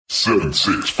7,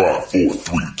 6, 5, 4,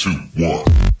 3, 2, 1.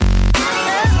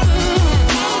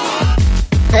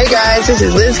 Hey guys, this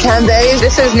is Liz Cambage.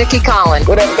 This is Nikki Collins.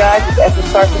 What up guys, it's Esther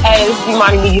Sarkis. Hey, this is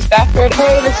Imani Miggy Stafford.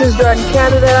 Hey, this is Jordan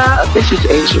Canada. This is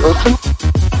Asia Wilson.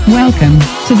 Welcome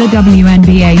to the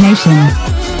WNBA Nation.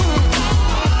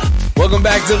 Welcome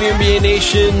back to WNBA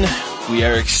Nation. We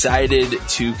are excited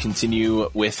to continue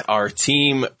with our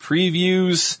team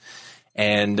previews.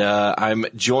 And I'm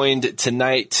joined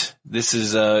tonight. This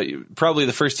is probably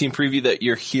the first team preview that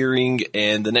you're hearing,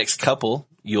 and the next couple,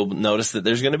 you'll notice that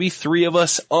there's going to be three of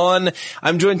us on.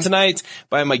 I'm joined tonight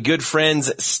by my good friends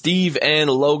Steve and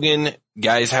Logan.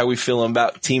 Guys, how we feeling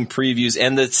about team previews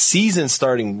and the season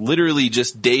starting literally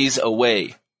just days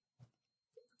away?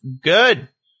 Good.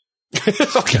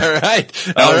 Okay,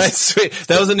 all right, sweet.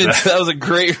 That was a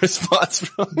great response.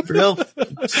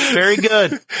 Very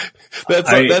good.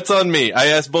 That's on me. I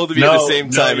asked both of you at the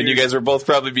same time, and you guys were both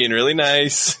probably being really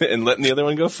nice and letting the other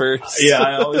one go first. Yeah,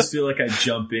 I always feel like I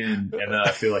jump in and then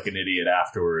I feel like an idiot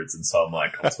afterwards, and so I'm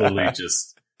like, I'll totally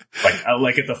just like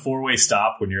at the four-way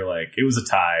stop when you're like, it was a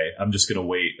tie. I'm just gonna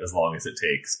wait as long as it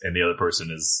takes, and the other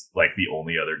person is like the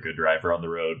only other good driver on the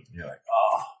road. And you're like,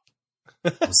 oh.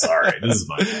 I'm sorry. This is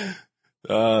my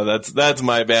bad. That's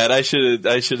my bad. I should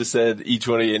have said each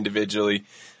one of you individually.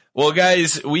 Well,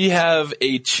 guys, we have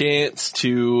a chance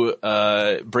to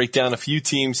break down a few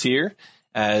teams here,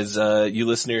 as you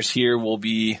listeners here will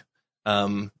be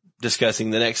discussing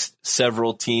the next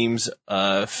several teams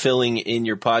filling in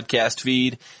your podcast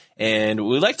feed, and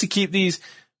we like to keep these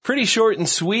pretty short and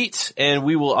sweet, and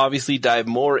we will obviously dive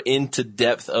more into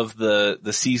depth of the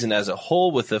season as a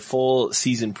whole with a full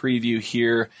season preview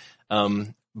here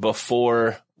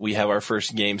before we have our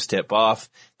first games tip off.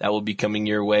 That will be coming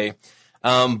your way.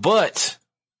 But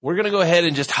we're going to go ahead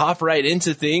and just hop right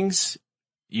into things.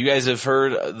 You guys have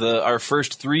heard our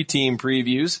first three team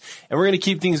previews, and we're going to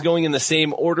keep things going in the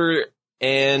same order,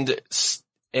 and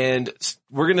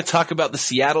we're going to talk about the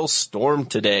Seattle Storm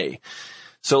today.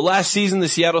 So last season, the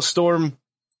Seattle Storm,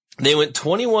 they went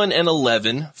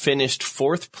 21-11, finished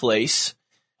fourth place,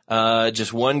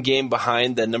 just one game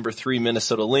behind the number 3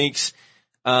 Minnesota Lynx.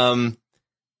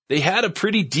 They had a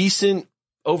pretty decent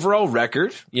overall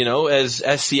record, you know, as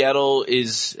Seattle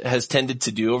has tended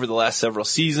to do over the last several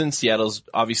seasons. Seattle's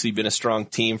obviously been a strong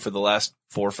team for the last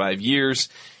 4 or 5 years,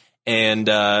 and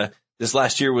this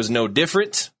last year was no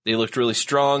different. They looked really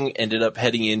strong, ended up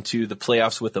heading into the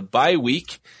playoffs with a bye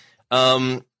week.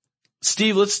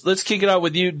 Steve, let's kick it out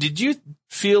with you. Did you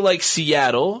feel like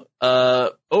Seattle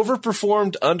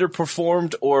overperformed,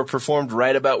 underperformed, or performed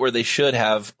right about where they should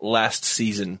have last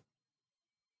season?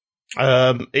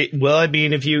 Well, I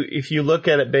mean, if you look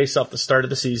at it based off the start of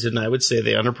the season, I would say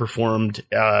they underperformed.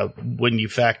 When you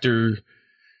factor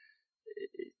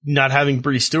not having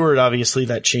Bree Stewart, obviously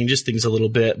that changes things a little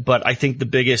bit. But I think the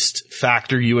biggest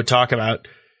factor you would talk about,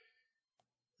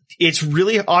 it's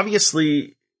really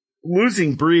obviously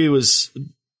losing Bree was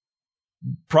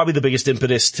probably the biggest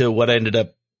impetus to what ended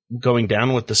up going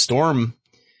down with the Storm.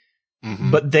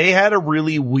 Mm-hmm. But they had a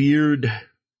really weird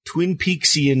Twin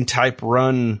Peaksian type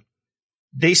run.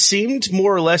 They seemed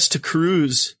more or less to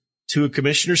cruise to a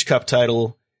Commissioner's Cup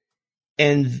title,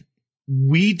 and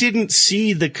we didn't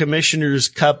see the Commissioner's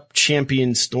Cup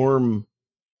champion Storm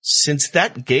since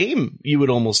that game, you would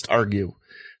almost argue.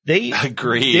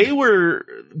 Agreed. They were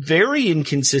very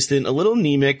inconsistent, a little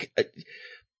anemic.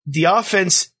 The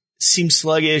offense seemed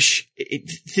sluggish.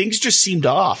 Things just seemed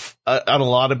off on a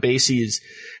lot of bases.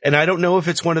 And I don't know if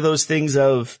it's one of those things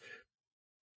of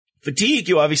fatigue.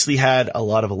 You obviously had a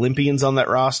lot of Olympians on that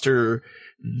roster.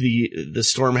 The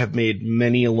Storm have made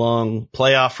many a long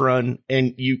playoff run,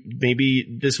 and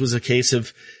maybe this was a case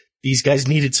of these guys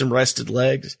needed some rested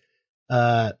legs.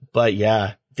 But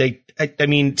yeah, I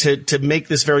mean, to make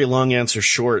this very long answer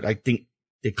short, I think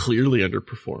they clearly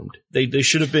underperformed. They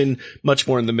should have been much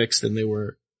more in the mix than they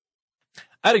were.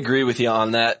 I'd agree with you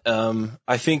on that.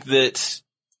 I think that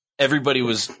everybody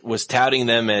was touting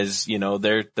them as, you know,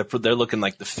 they're looking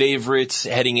like the favorites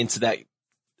heading into that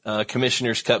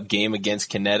Commissioner's Cup game against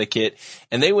Connecticut,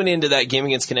 and they went into that game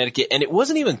against Connecticut, and it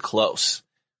wasn't even close.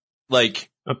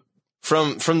 Like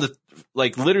from the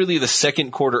literally the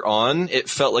second quarter on, it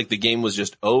felt like the game was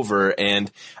just over,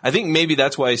 and I think maybe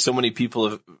that's why so many people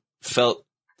have felt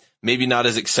maybe not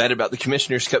as excited about the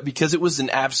Commissioner's Cup, because it was an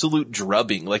absolute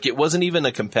drubbing. Like, it wasn't even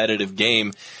a competitive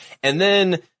game. And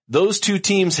then those two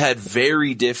teams had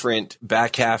very different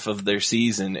back half of their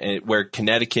season, where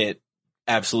Connecticut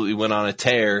absolutely went on a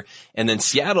tear. And then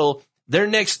Seattle, their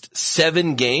next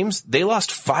 7 games, they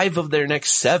lost 5 of their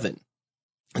next 7.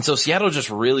 And so Seattle just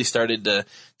really started to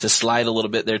slide a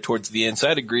little bit there towards the end. So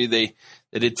I'd agree they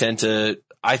did tend to,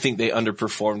 I think they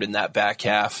underperformed in that back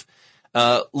half.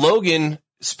 Logan,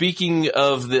 speaking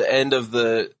of the end of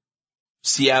the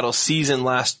Seattle season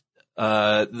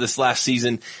this last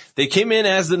season, they came in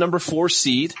as the number 4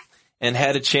 seed and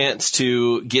had a chance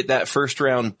to get that first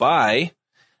round bye.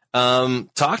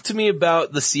 Talk to me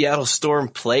about the Seattle Storm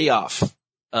playoff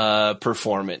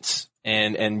performance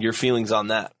and your feelings on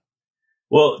that.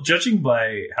 Well, judging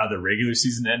by how the regular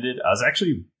season ended, I was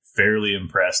actually fairly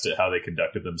impressed at how they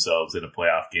conducted themselves in a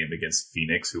playoff game against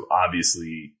Phoenix, who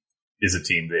obviously is a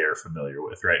team they are familiar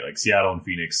with, right? Like Seattle and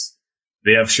Phoenix,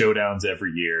 they have showdowns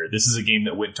every year. This is a game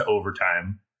that went to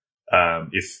overtime.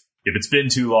 If it's been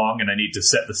too long, and I need to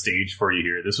set the stage for you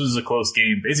here, this was a close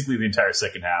game. Basically, the entire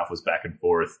second half was back and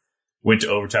forth. Went to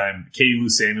overtime. Katie Lou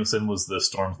Samuelson was the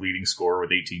Storm's leading scorer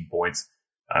with 18 points.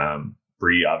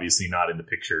 Bree obviously not in the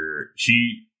picture.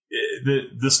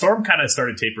 The Storm kind of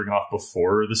started tapering off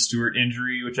before the Stewart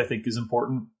injury, which I think is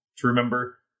important to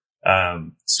remember.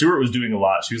 Stewart was doing a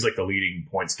lot. She was like the leading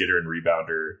points getter and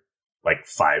rebounder, like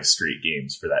 5 straight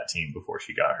games for that team before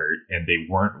she got hurt, and they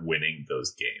weren't winning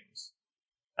those games.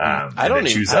 I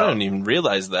don't even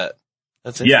realize that.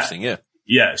 That's interesting. Yeah.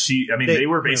 Yeah, they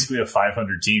were basically a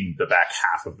 500 team the back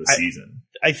half of the season.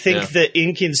 I think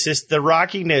the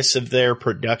rockiness of their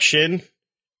production,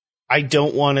 I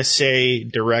don't want to say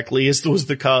directly was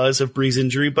the cause of Bree's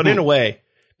injury, but in a way,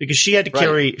 because she had to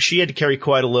carry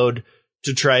quite a load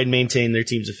to try and maintain their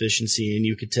team's efficiency, and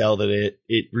you could tell that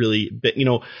it really,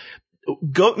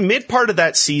 mid part of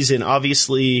that season,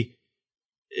 obviously,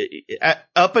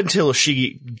 up until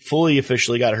she fully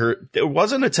officially got hurt, there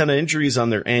wasn't a ton of injuries on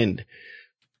their end.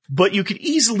 But you could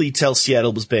easily tell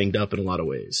Seattle was banged up in a lot of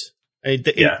ways.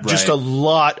 Just a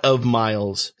lot of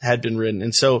miles had been ridden.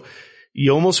 And so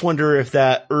you almost wonder if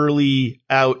that early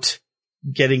out,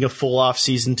 getting a full off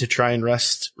season to try and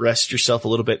rest yourself a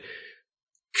little bit,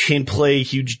 can play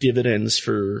huge dividends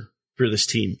for this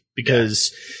team.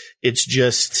 Because it's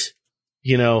just,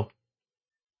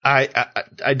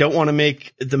 I don't want to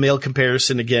make the male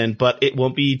comparison again, but it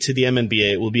won't be to the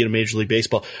MNBA. It will be to Major League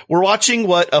Baseball. We're watching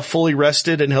what a fully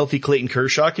rested and healthy Clayton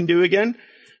Kershaw can do again.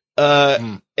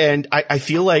 And I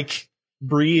feel like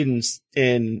Bree and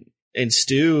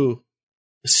Stewie,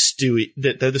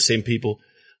 they're the same people.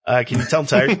 Can you tell I'm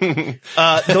tired?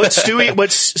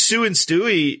 What Sue and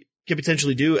Stewie can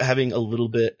potentially do, having a little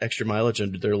bit extra mileage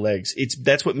under their legs.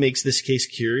 That's what makes this case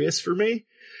curious for me.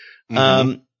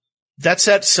 Mm-hmm. That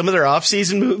said, some of their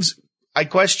off-season moves, I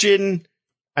question.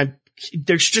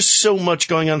 There's just so much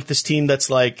going on with this team that's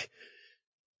like,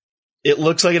 it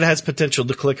looks like it has potential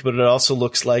to click, but it also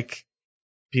looks like,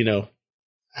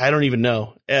 I don't even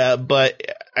know.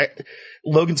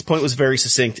 Logan's point was very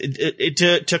succinct.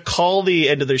 To call the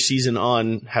end of their season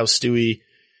on how Stewie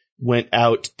went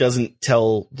out doesn't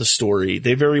tell the story.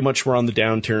 They very much were on the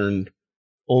downturn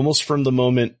almost from the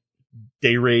moment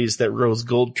they raised that Rose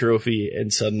Gold trophy,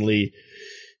 and suddenly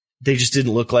they just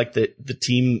didn't look like the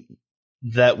team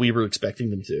that we were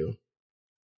expecting them to.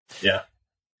 Yeah.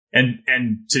 And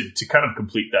to kind of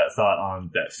complete that thought on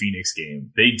that Phoenix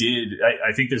game, they did,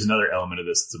 I think there's another element of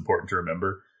this that's important to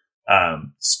remember.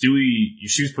 Stewie,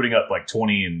 she was putting up like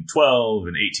 20 and 12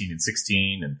 and 18 and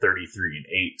 16 and 33 and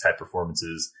 8 type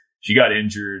performances. She got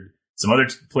injured. Some other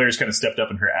players kind of stepped up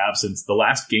in her absence. The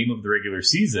last game of the regular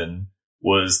season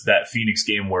was that Phoenix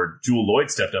game where Jewel Lloyd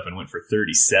stepped up and went for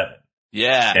 37.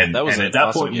 Yeah, and that was and at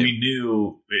that point game. We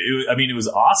knew. It was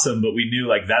awesome, but we knew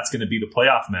like that's going to be the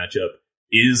playoff matchup.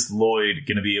 Is Lloyd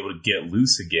going to be able to get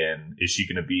loose again? Is she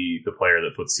going to be the player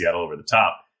that puts Seattle over the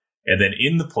top? And then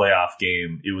in the playoff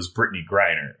game, it was Brittany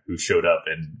Griner who showed up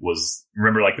and was,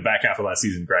 remember, like the back half of last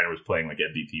season, Griner was playing like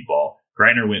MVP ball.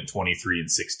 Griner went 23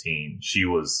 and 16. She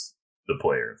was the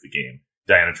player of the game.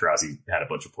 Diana Taurasi had a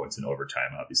bunch of points in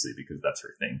overtime, obviously, because that's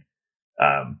her thing.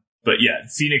 But yeah,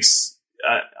 Phoenix,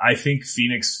 I think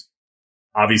Phoenix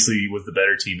obviously was the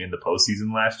better team in the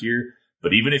postseason last year.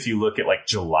 But even if you look at like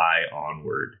July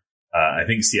onward, I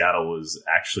think Seattle was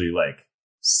actually like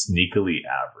sneakily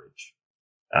average.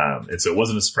 And so it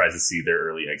wasn't a surprise to see their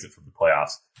early exit from the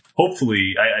playoffs.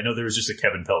 Hopefully, I know there was just a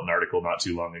Kevin Pelton article not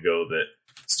too long ago that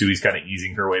Stewie's kind of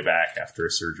easing her way back after a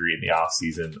surgery in the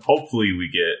offseason. Hopefully we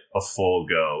get a full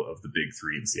go of the big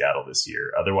three in Seattle this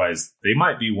year. Otherwise, they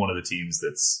might be one of the teams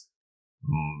that's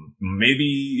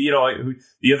maybe,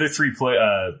 the other three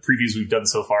previews we've done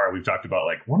so far, we've talked about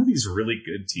like one of these really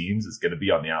good teams is going to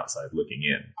be on the outside looking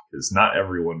in, because not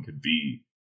everyone could be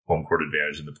home court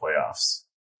advantage in the playoffs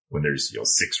when there's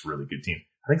 6 really good teams.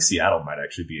 I think Seattle might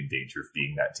actually be in danger of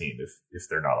being that team if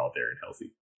they're not all there and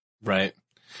healthy. Right.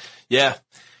 Yeah,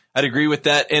 I'd agree with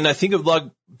that. And I think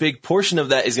a big portion of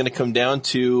that is going to come down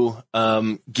to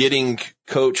getting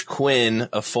Coach Quinn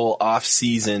a full off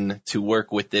season to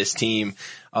work with this team.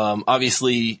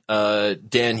 Obviously,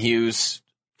 Dan Hughes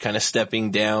kind of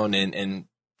stepping down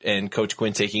and Coach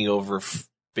Quinn taking over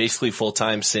basically full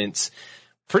time since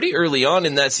pretty early on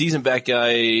in that season back.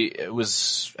 It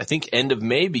was, I think, end of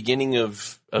May, beginning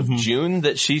of June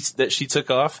that she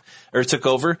took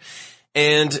over.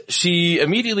 And she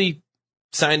immediately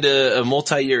signed a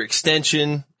multi-year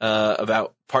extension,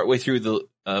 about partway through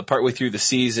the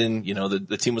season. You know,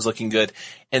 the team was looking good.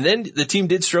 And then the team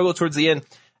did struggle towards the end.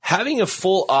 Having a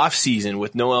full off season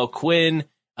with Noelle Quinn,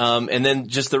 and then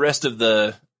just the rest of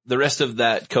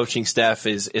that coaching staff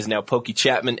is now Pokey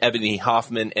Chapman, Ebony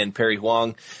Hoffman, and Perry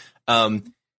Huang.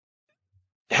 Having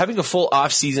a full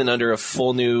off season under a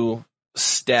full new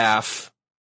staff,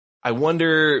 I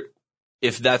wonder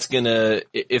if that's gonna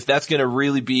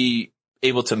really be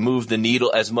able to move the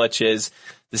needle as much as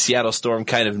the Seattle Storm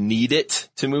kind of need it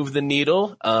to move the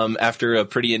needle, after a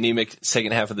pretty anemic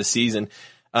second half of the season.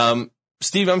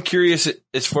 Steve, I'm curious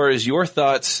as far as your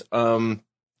thoughts.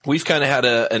 We've kind of had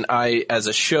an eye as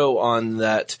a show on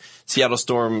that Seattle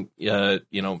Storm,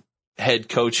 head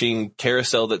coaching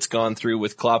carousel that's gone through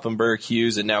with Kloppenberg,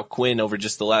 Hughes, and now Quinn over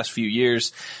just the last few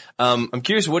years. I'm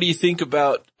curious, what do you think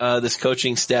about this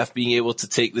coaching staff being able to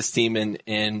take this team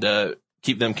and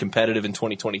keep them competitive in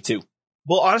 2022?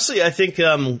 Well, honestly, I think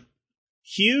Coach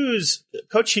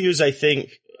Hughes, I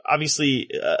think, obviously,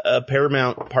 a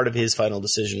paramount part of his final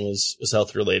decision was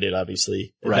health related,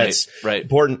 obviously. That's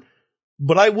important.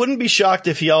 But I wouldn't be shocked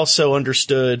if he also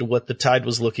understood what the tide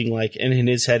was looking like. And in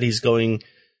his head, he's going,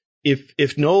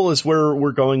 if Noel is where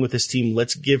we're going with this team,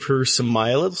 let's give her some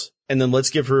miles. And then let's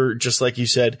give her, just like you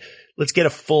said, let's get a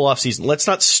full off season. Let's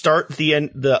not start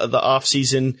the off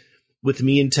season with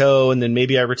me in tow. And then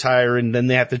maybe I retire and then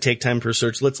they have to take time for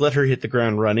research. Let's let her hit the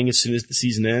ground running as soon as the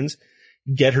season ends.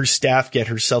 Get her staff, get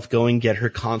herself going, get her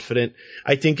confident.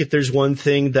 I think if there's one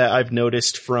thing that I've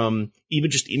noticed from even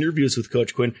just interviews with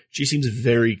Coach Quinn, she seems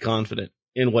very confident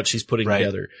in what she's putting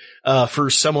together.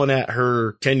 For someone at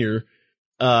her tenure,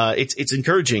 it's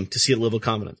encouraging to see a level of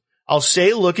confidence. I'll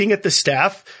say, looking at the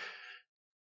staff,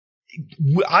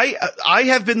 I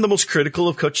have been the most critical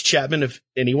of Coach Chapman of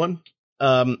anyone.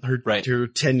 Her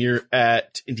tenure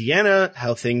at Indiana,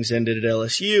 how things ended at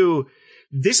LSU.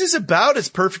 This is about as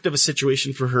perfect of a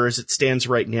situation for her as it stands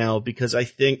right now, because I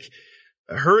think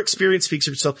her experience speaks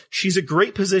for itself. She's a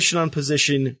great position on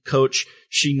position coach.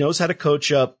 She knows how to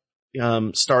coach up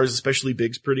stars, especially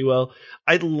bigs, pretty well.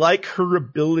 I like her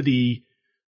ability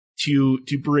to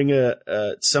bring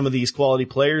some of these quality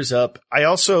players up. I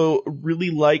also really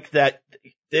like that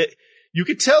you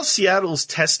could tell Seattle's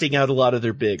testing out a lot of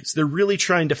their bigs. They're really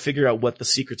trying to figure out what the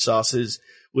secret sauce is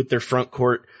with their front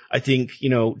court. I think,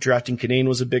 drafting Kanane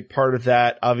was a big part of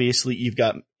that. Obviously, you've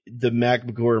got the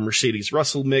McGregor Mercedes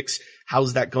Russell mix.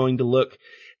 How's that going to look?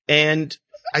 And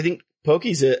I think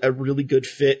Pokey's a really good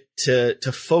fit to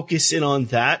focus in on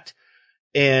that.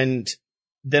 And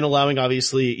then allowing,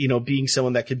 obviously, being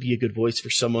someone that could be a good voice for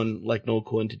someone like Noel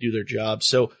Quinn to do their job.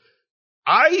 So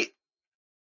I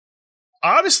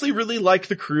honestly really like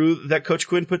the crew that Coach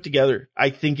Quinn put together. I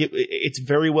think it's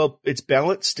very well, it's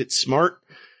balanced, it's smart.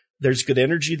 There's good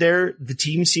energy there. The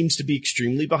team seems to be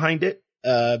extremely behind it.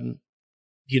 I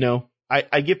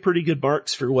give pretty good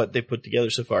marks for what they've put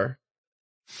together so far.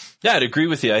 Yeah, I'd agree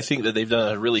with you. I think that they've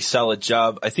done a really solid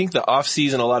job. I think the off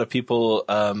season, a lot of people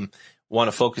want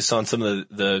to focus on some of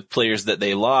the players that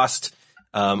they lost.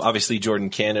 Obviously Jordan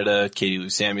Canada, Katie Lou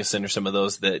Samuelson are some of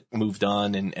those that moved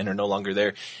on and are no longer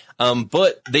there.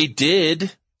 But they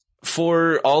did,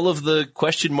 for all of the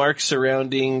question marks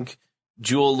surrounding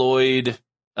Jewel Lloyd,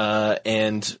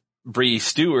 and Bree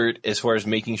Stewart, as far as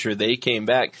making sure they came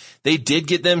back, they did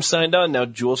get them signed on. Now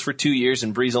Jewel's for 2 years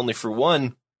and Bree's only for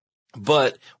 1,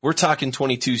 but we're talking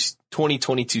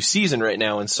 2022 season right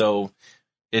now. And so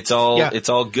it's all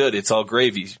good. It's all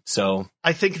gravy. So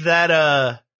I think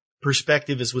that,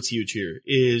 perspective is what's huge here.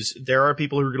 Is there are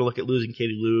people who are going to look at losing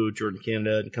Katie Lou, Jordan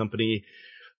Canada and company.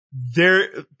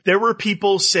 There were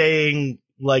people saying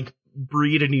like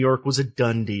Bree to New York was a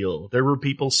done deal. There were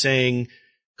people saying,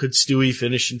 could Stewie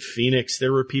finish in Phoenix?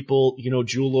 There were people,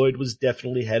 Jewel Lloyd was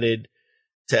definitely headed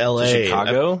to LA. To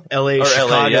Chicago?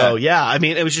 Chicago. Yeah. I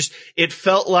mean, it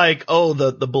felt like,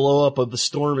 the blow up of the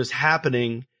Storm is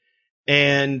happening,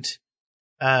 and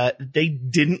they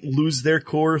didn't lose their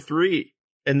core 3.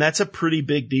 And that's a pretty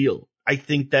big deal. I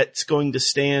think that's going to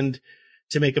stand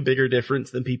to make a bigger difference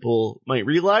than people might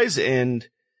realize. And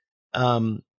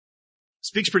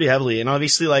speaks pretty heavily. And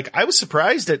obviously, like, I was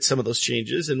surprised at some of those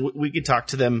changes, and we could talk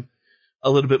to them a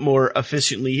little bit more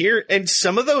efficiently here. And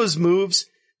some of those moves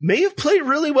may have played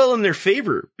really well in their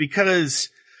favor because,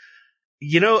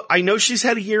 you know, I know she's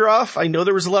had a year off. I know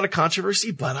there was a lot of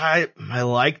controversy, but I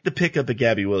like the pickup of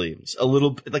Gabby Williams a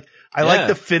little bit. Like, I like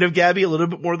the fit of Gabby a little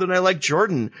bit more than I like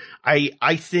Jordan.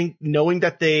 I think knowing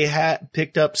that they had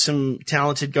picked up some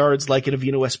talented guards like an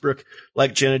Avina Westbrook,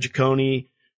 like Jenna Giacone.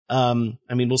 I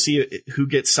mean, we'll see who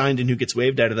gets signed and who gets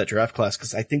waived out of that draft class,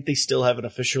 because I think they still have an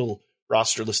official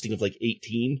roster listing of like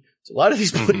 18. So a lot of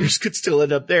these players could still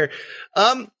end up there.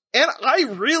 And I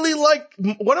really like,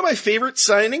 one of my favorite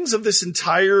signings of this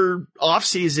entire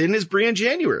offseason is Brianne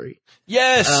January.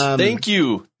 Yes, thank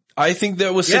you. I think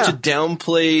that was such a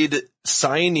downplayed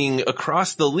signing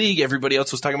across the league. Everybody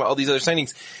else was talking about all these other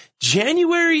signings.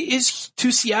 January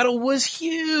to Seattle was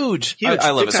huge.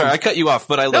 I love it. Sorry, I cut you off,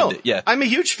 but I loved it. Yeah. I'm a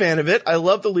huge fan of it. I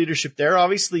love the leadership there.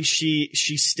 Obviously, she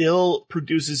still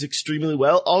produces extremely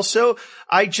well. Also,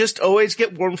 I just always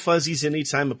get warm fuzzies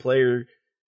anytime a player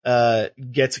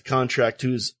gets a contract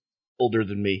who's older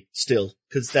than me still,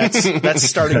 because that's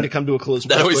starting to come to a close.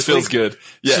 That always feels good.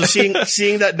 Yeah. So seeing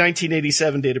that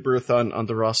 1987 date of birth on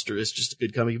the roster is just a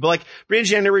good coming. But like Brianne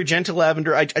January, Gentle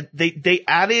Lavender, they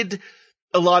added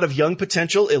a lot of young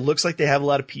potential. It looks like they have a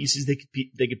lot of pieces they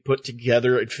could put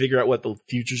together and figure out what the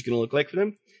future is going to look like for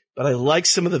them. But I like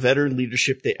some of the veteran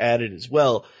leadership they added as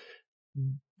well.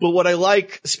 But what I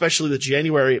like, especially with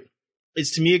January,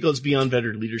 is, to me, it goes beyond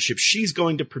veteran leadership. She's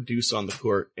going to produce on the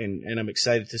court, and I'm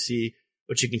excited to see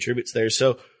what she contributes there.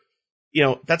 So, you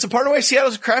know, that's a part of why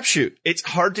Seattle's a crapshoot. It's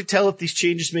hard to tell if these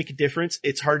changes make a difference.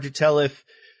 It's hard to tell if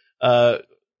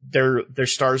their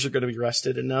stars are going to be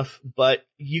rested enough. But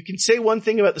you can say one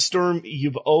thing about the Storm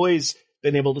you've always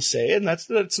been able to say, and that's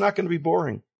that it's not going to be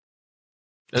boring.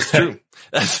 That's true.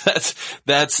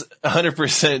 That's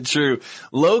 100% true.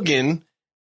 Logan,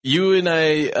 you and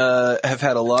I have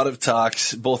had a lot of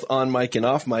talks, both on mic and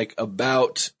off mic,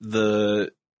 about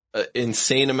the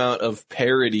insane amount of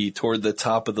parity toward the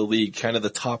top of the league, kind of the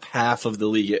top half of the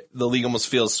league. The league almost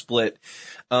feels split.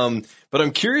 But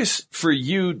I'm curious for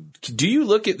you, do you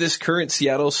look at this current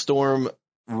Seattle Storm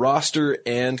roster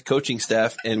and coaching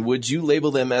staff, and would you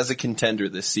label them as a contender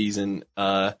this season?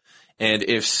 And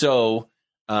if so,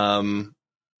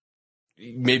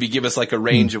 maybe give us like a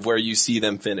range of where you see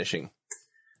them finishing.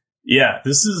 Yeah,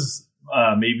 this is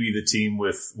maybe the team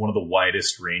with one of the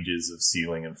widest ranges of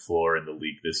ceiling and floor in the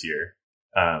league this year,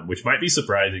 which might be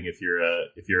surprising if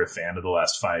you're a fan of the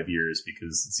last 5 years,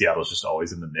 because Seattle's just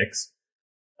always in the mix.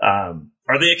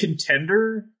 Are they a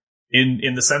contender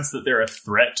in the sense that they're a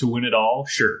threat to win it all?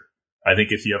 Sure. I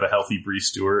think if you have a healthy Bree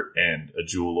Stewart and a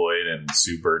Jewel Lloyd and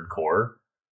Sue Bird core,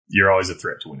 you're always a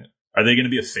threat to win it. Are they going to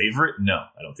be a favorite? No,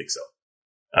 I don't think so.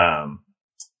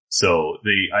 So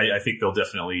I think they'll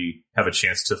definitely have a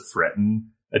chance to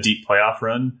threaten a deep playoff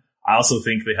run. I also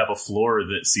think they have a floor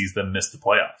that sees them miss the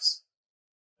playoffs.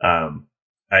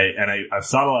 I've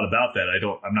thought a lot about that.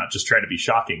 I'm not just trying to be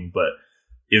shocking, but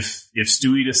if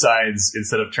Stewie decides,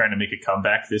 instead of trying to make a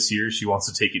comeback this year, she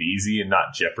wants to take it easy and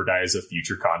not jeopardize a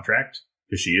future contract,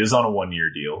 because she is on a 1-year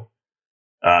deal.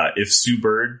 If Sue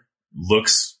Bird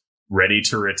looks ready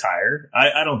to retire,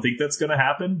 I don't think that's going to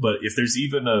happen, but if there's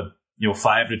even a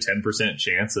 5 to 10%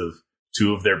 chance of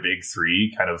two of their big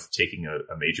three kind of taking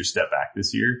a major step back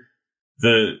this year,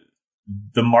 the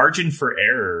margin for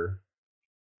error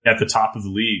at the top of the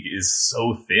league is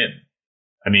so thin.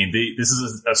 I mean, this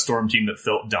is a Storm team that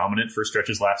felt dominant for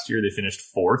stretches last year. They finished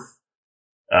 4th.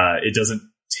 It doesn't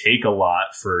take a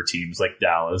lot for teams like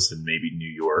Dallas and maybe New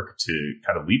York to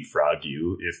kind of leapfrog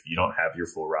you if you don't have your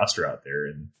full roster out there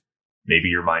and maybe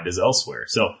your mind is elsewhere.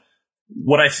 So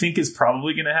what I think is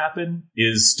probably going to happen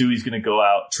is Stewie's going to go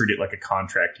out, treat it like a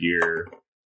contract year,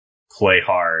 play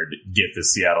hard, get the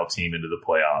Seattle team into the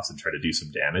playoffs and try to do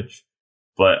some damage.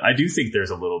 But I do think there's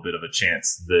a little bit of a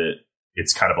chance that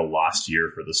it's kind of a lost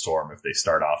year for the Storm if they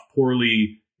start off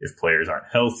poorly, if players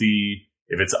aren't healthy,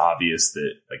 if it's obvious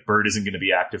that like Bird isn't going to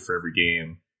be active for every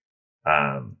game,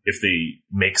 if they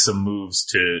make some moves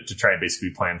to try and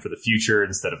basically plan for the future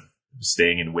instead of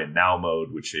staying in win now mode,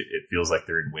 which it feels like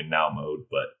they're in win now mode,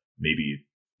 but maybe,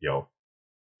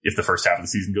 if the first half of the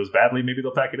season goes badly, maybe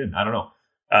they'll pack it in. I don't know.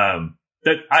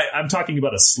 I'm talking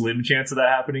about a slim chance of that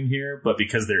happening here, but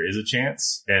because there is a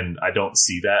chance, and I don't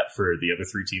see that for the other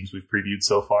 3 teams we've previewed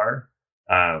so far,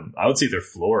 I would say their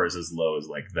floor is as low as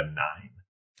like the 9.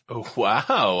 Oh,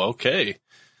 wow. Okay.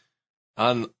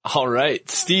 All right.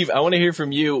 Steve, I want to hear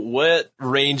from you. What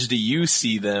range do you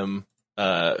see them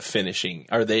finishing?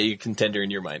 Are they a contender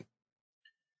in your mind?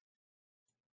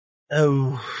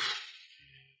 Oh,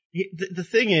 The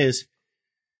thing is,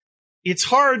 it's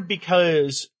hard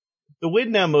because the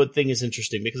win now mode thing is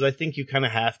interesting because I think you kind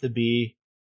of have to be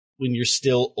when you're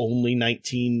still only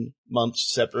 19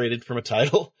 months separated from a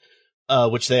title,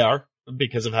 which they are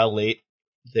because of how late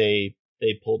they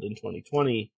pulled in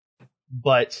 2020.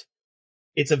 But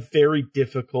it's a very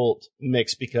difficult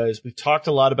mix because we've talked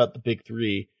a lot about the big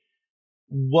three.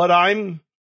 What I'm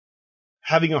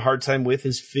having a hard time with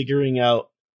is figuring out,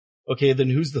 okay, then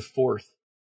who's the fourth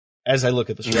as I look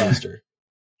at this roster?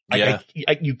 Yeah.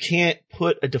 You can't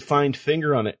put a defined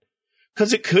finger on it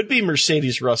because it could be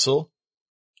Mercedes Russell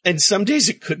and some days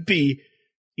it could be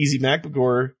Easy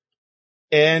McBagor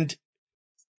and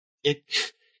it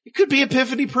could be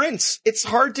Epiphany Prince. It's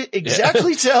hard to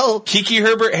exactly tell. Kiki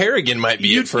Herbert Harrigan might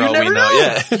be it for all we know.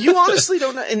 Yeah. You honestly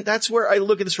don't know. And that's where I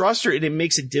look at this roster and it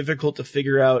makes it difficult to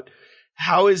figure out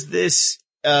how is this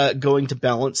going to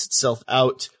balance itself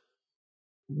out.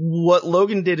 What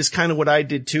Logan did is kind of what I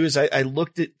did too, is I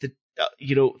looked at the,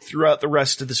 throughout the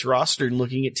rest of this roster and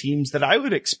looking at teams that I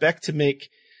would expect to make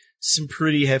some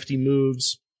pretty hefty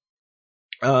moves.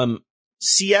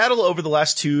 Seattle over the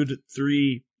last 2 to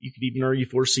 3, you could even argue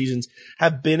 4 seasons,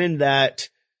 have been in that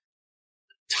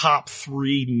top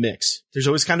 3 mix. There's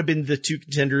always kind of been the 2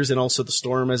 contenders and also the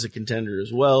Storm as a contender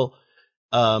as well.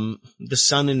 The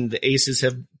Sun and the Aces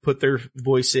have put their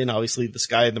voice in. Obviously, the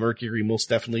Sky and the Mercury most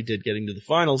definitely did getting to the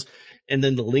finals. And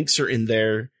then the Lynx are in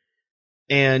there.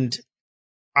 And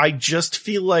I just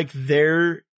feel like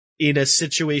they're in a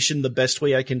situation, the best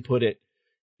way I can put it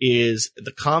is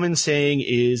the common saying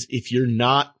is if you're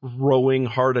not rowing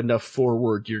hard enough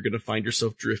forward, you're going to find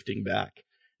yourself drifting back.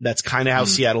 That's kind of how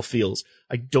Seattle feels.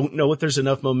 I don't know if there's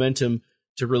enough momentum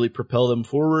to really propel them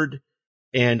forward.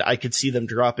 And I could see them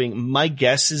dropping. My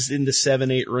guess is in the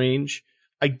 7-8 range.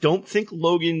 I don't think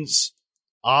Logan's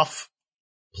out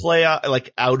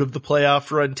of the playoff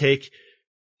run take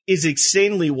is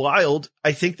insanely wild.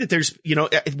 I think that there's,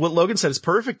 what Logan said is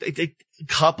perfect. A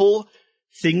couple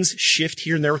things shift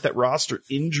here and there with that roster,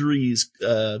 injuries,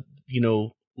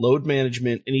 load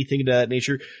management, anything of that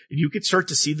nature. You could start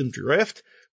to see them drift.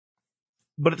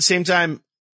 But at the same time,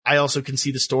 I also can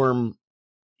see the Storm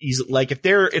easily, like if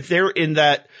they're in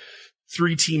that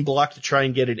 3-team block to try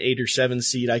and get an 8 or 7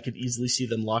 seed, I could easily see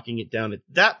them locking it down at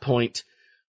that point.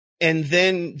 And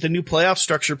then the new playoff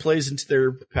structure plays into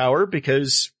their power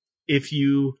because if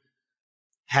you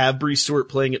have Bree Stewart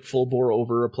playing at full bore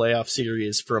over a playoff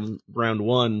series from round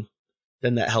 1,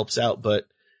 then that helps out. But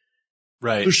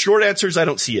right. The short answer is I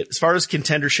don't see it. As far as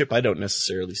contendership, I don't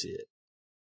necessarily see it.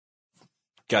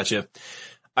 Gotcha.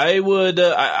 I would,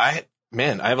 I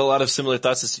have a lot of similar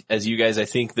thoughts as you guys. I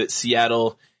think that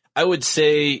Seattle, I would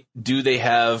say, do they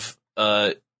have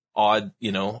odd,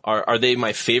 are they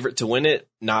my favorite to win it?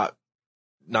 Not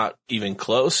even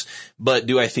close, but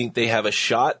do I think they have a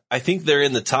shot? I think they're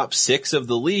in the top 6 of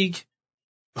the league,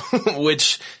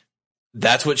 which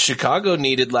that's what Chicago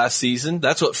needed last season.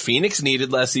 That's what Phoenix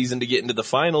needed last season to get into the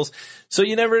finals. So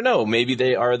you never know. Maybe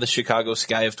they are the Chicago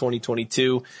Sky of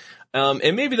 2022.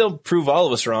 And maybe they'll prove all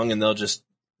of us wrong and they'll just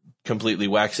completely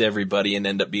wax everybody and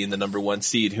end up being the number 1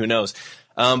 seed. Who knows?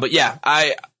 But yeah,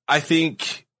 I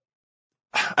think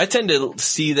I tend to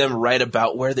see them right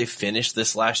about where they finished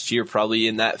this last year, probably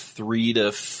in that 3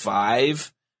 to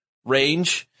 5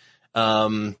 range.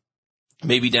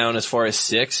 Maybe down as far as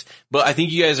 6, but I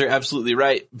think you guys are absolutely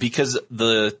right because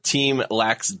the team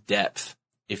lacks depth.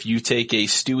 If you take a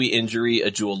Stewie injury, a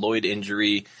Jewel Lloyd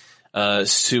injury,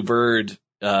 Sue Bird,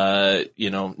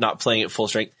 not playing at full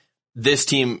strength, this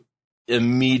team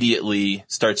immediately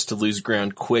starts to lose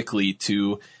ground quickly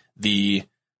to the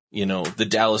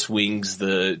Dallas Wings,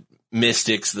 the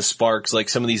Mystics, the Sparks, like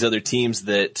some of these other teams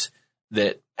that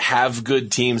have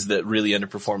good teams that really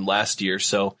underperformed last year.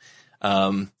 So,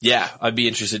 I'd be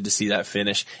interested to see that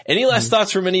finish. Any last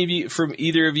thoughts from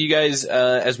either of you guys,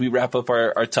 as we wrap up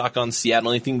our talk on Seattle?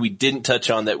 Anything we didn't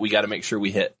touch on that we got to make sure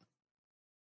we hit?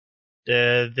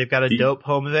 They've got a dope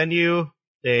home venue.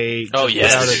 They put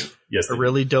out a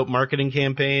really dope marketing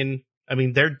campaign. I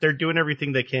mean, they're doing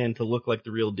everything they can to look like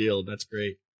the real deal. That's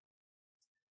great.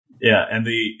 Yeah, and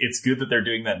it's good that they're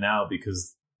doing that now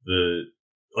because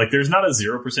there's not a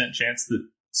 0% chance that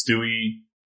Stewie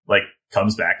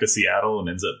comes back to Seattle and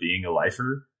ends up being a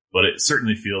lifer, but it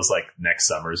certainly feels like next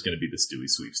summer is going to be the Stewie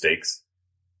sweepstakes,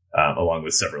 along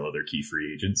with several other key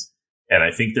free agents. And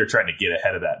I think they're trying to get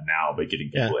ahead of that now by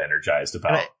getting people energized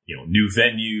about, new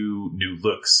venue, new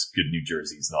looks, good new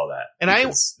jerseys and all that.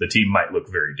 And the team might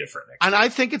look very different next year. I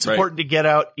think it's important to get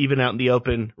out in the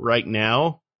open right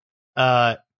now.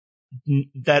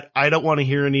 That I don't want to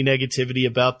hear any negativity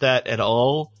about that at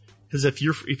all. Because if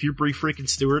you're Bree freaking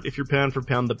Stewart, if you're pound for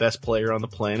pound the best player on the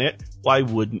planet, why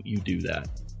wouldn't you do that?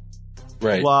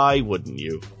 Right. Why wouldn't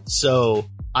you? So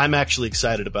I'm actually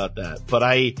excited about that. But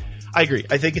I agree.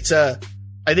 I think it's a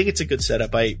good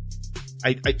setup.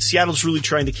 Seattle's really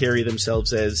trying to carry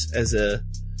themselves as a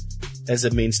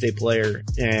mainstay player,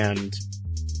 and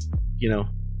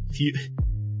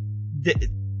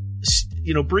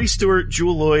Bree Stewart,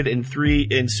 Jewel Lloyd, and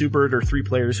Sue Bird are three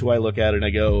players who I look at and I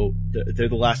go, they're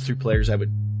the last three players I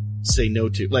would say no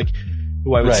to, like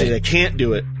who I would say they can't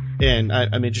do it, and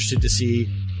I'm interested to see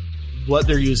what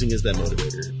they're using as that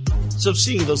motivator. So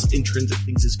seeing those intrinsic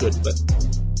things is good, but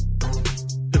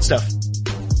good stuff.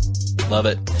 Love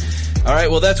it. All right,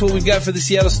 well, that's what we've got for the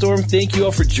Seattle Storm. Thank you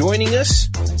all for joining us.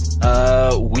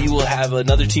 We will have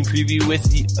another team preview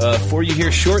for you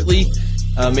here shortly.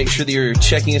 Make sure that you're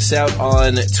checking us out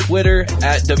on Twitter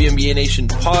at WNBA Nation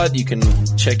Pod. You can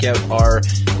check out our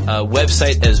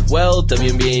website as well,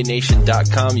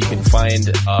 WNBANation.com. You can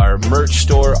find our merch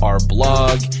store, our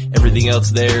blog, everything else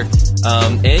there.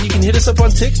 And you can hit us up on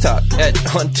TikTok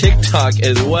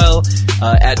as well,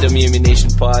 at WNBA Nation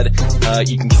Pod.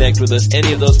 You can connect with us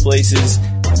any of those places.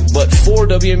 But for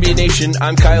WNBA Nation,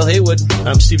 I'm Kyle Haywood.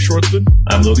 I'm Steve Schwartzman.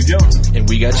 I'm Logan Jones. And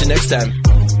we got you next time.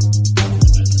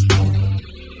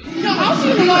 I'll see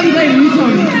you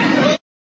later.